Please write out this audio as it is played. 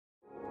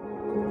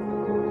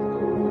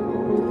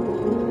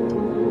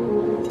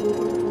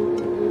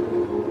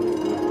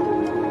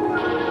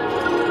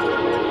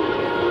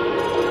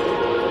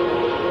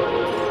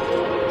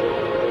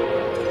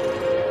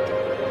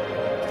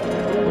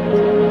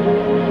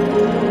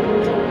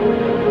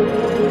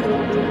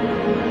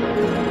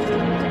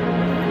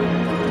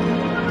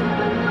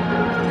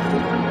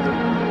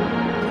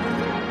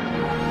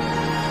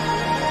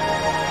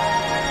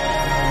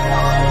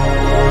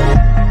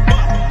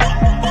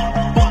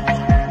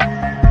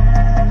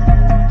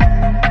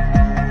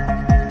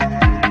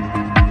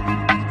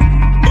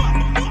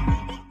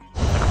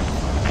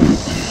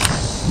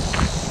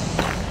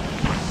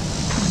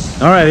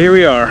All right, here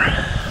we are.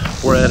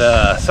 We're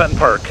at Sutton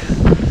Park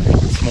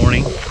this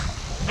morning,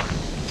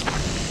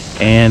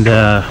 and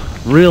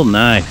real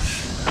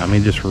nice. I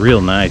mean, just real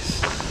nice,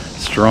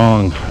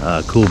 strong,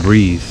 cool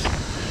breeze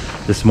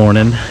this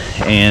morning.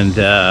 And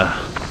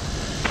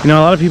you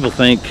know, a lot of people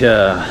think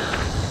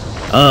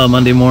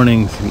Monday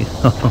mornings. You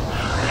know,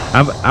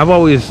 I've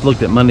always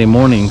looked at Monday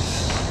mornings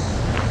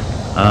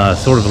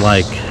sort of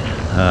like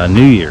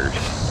New Year's,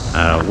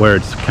 where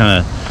it's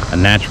kind of a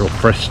natural,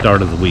 fresh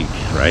start of the week,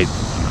 right?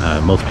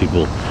 Most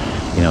people,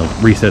 you know,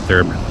 reset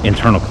their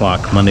internal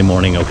clock Monday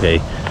morning. Okay,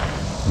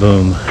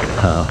 boom,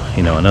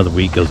 you know, another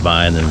week goes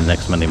by, and then the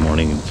next Monday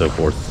morning, and so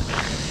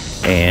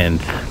forth. And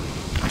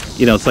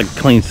you know, it's like a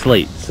clean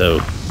slate.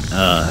 So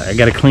I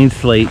got a clean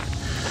slate.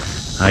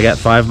 I got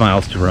 5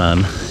 miles to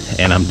run,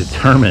 and I'm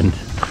determined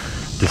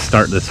to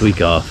start this week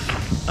off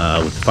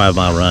with a 5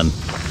 mile run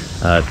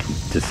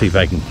to see if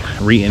I can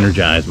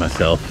re-energize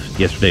myself.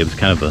 Yesterday was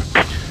kind of a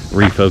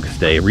refocus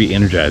day,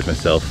 re-energize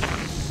myself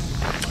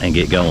and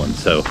get going.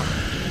 So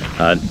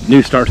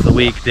new start to the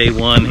week, day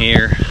one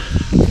here.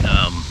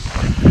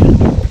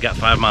 Got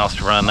 5 miles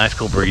to run, nice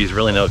cool breeze,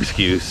 really no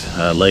excuse.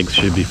 Legs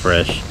should be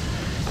fresh,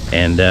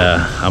 and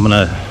I'm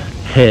gonna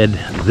head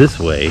this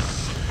way,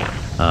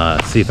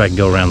 see if I can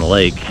go around the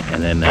lake,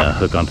 and then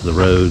hook onto the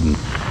road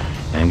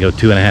and go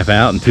 2.5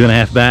 out and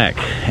 2.5 back,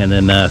 and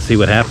then see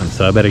what happens.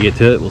 So I better get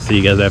to it. We'll see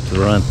you guys after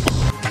the run.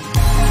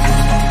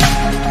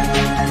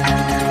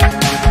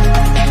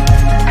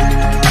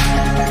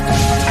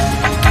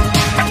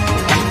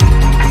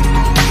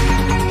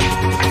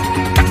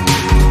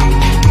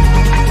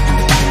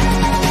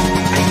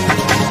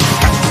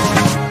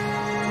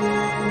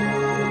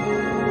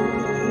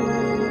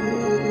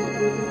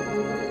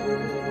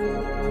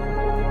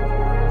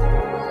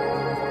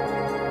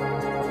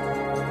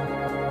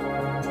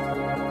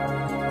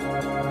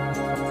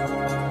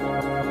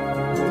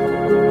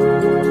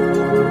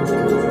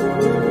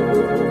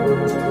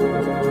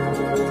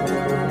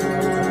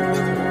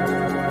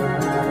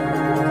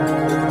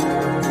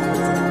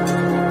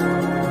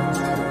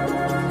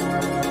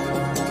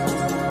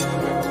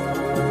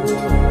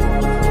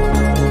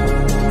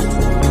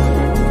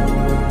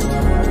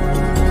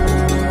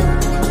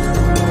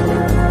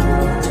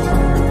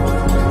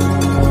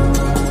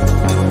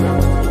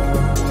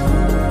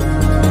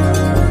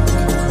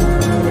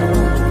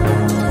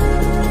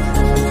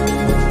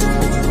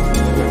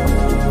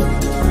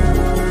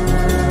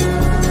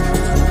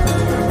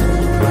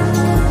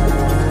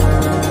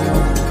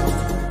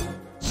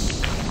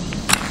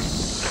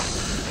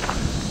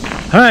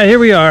 All right, here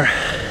we are,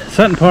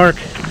 Sutton Park,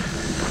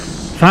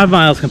 5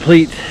 miles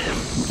complete,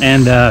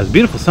 and it's a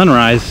beautiful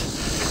sunrise.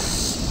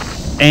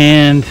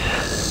 And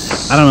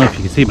I don't know if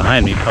you can see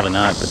behind me, probably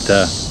not, but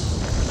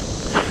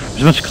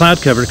there's a bunch of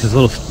cloud cover because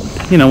little,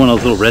 you know, one of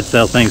those little red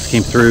cell things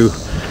came through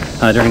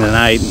during the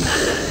night,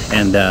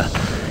 and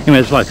anyway,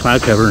 there's a lot of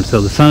cloud cover, and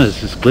so the sun is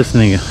just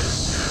glistening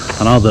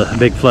on all the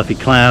big fluffy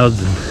clouds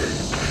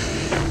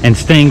and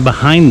staying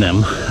behind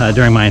them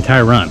during my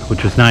entire run,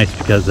 which was nice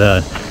because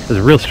there's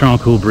a real strong,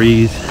 cool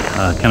breeze,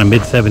 kind of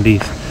mid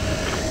 70s,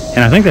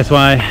 and I think that's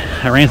why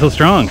I ran so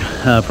strong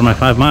for my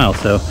 5 miles.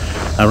 So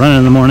running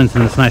in the mornings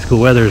in this nice, cool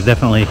weather is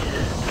definitely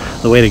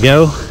the way to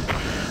go.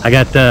 I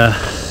got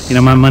you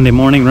know, my Monday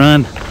morning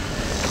run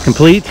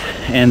complete,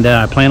 and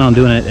I plan on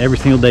doing it every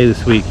single day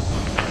this week,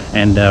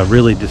 and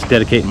really just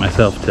dedicating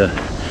myself to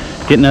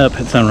getting up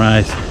at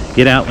sunrise,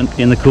 get out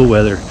in the cool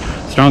weather,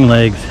 strong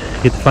legs,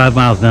 get the 5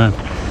 miles done,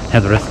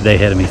 have the rest of the day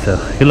ahead of me. So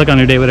good luck on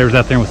your day, whatever's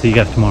out there, and we'll see you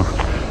guys tomorrow.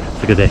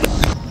 It's a good day.